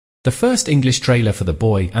The first English trailer for The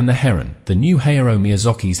Boy and the Heron, the new Hayao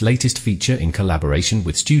Miyazaki's latest feature in collaboration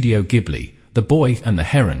with Studio Ghibli, The Boy and the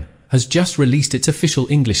Heron, has just released its official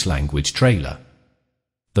English-language trailer.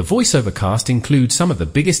 The voiceover cast includes some of the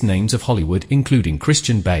biggest names of Hollywood, including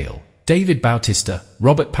Christian Bale, David Bautista,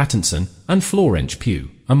 Robert Pattinson, and Florence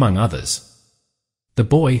Pugh, among others. The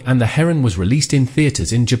Boy and the Heron was released in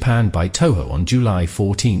theaters in Japan by Toho on July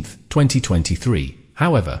 14, 2023,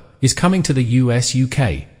 however, is coming to the US,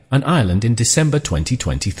 UK, and Ireland in December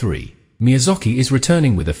 2023. Miyazaki is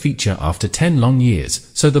returning with a feature after 10 long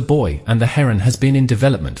years, so The Boy and the Heron has been in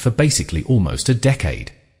development for basically almost a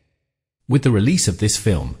decade. With the release of this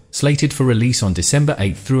film, slated for release on December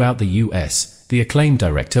 8 throughout the US, the acclaimed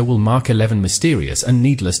director will mark 11 mysterious and,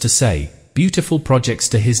 needless to say, beautiful projects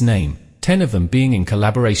to his name, 10 of them being in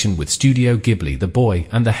collaboration with Studio Ghibli. The Boy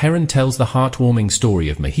and the Heron tells the heartwarming story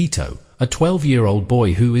of Mahito, a 12-year-old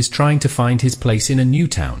boy who is trying to find his place in a new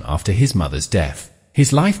town after his mother's death.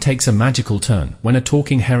 His life takes a magical turn when a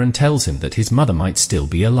talking heron tells him that his mother might still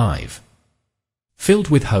be alive. Filled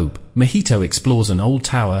with hope, Mahito explores an old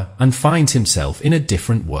tower and finds himself in a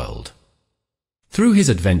different world. Through his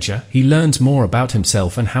adventure, he learns more about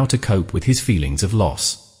himself and how to cope with his feelings of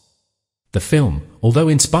loss. The film, although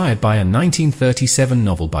inspired by a 1937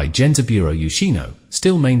 novel by Genzaburo Yoshino,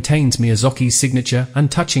 still maintains Miyazaki's signature and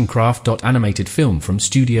touching craft. Animated film from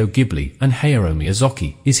Studio Ghibli and Hayao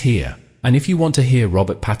Miyazaki is here. And if you want to hear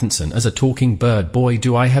Robert Pattinson as a talking bird, boy,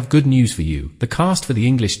 do I have good news for you. The cast for the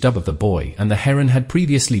English dub of The Boy and the Heron had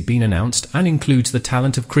previously been announced and includes the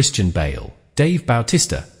talent of Christian Bale, Dave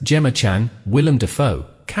Bautista, Gemma Chan, Willem Dafoe,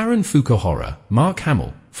 Karen Fukuhara, Mark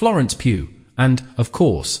Hamill, Florence Pugh, and, of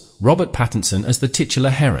course, Robert Pattinson as the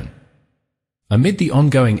titular Heron. Amid the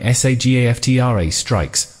ongoing SAG-AFTRA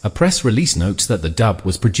strikes, a press release notes that the dub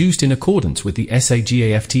was produced in accordance with the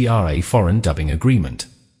SAG-AFTRA foreign dubbing agreement.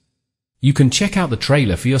 You can check out the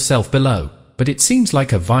trailer for yourself below, but it seems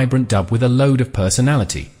like a vibrant dub with a load of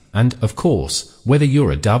personality, and, of course, whether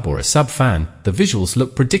you're a dub or a sub fan, the visuals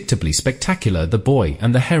look predictably spectacular. The Boy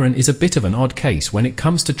and the Heron is a bit of an odd case when it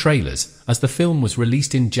comes to trailers, as the film was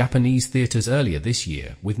released in Japanese theaters earlier this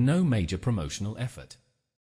year with no major promotional effort.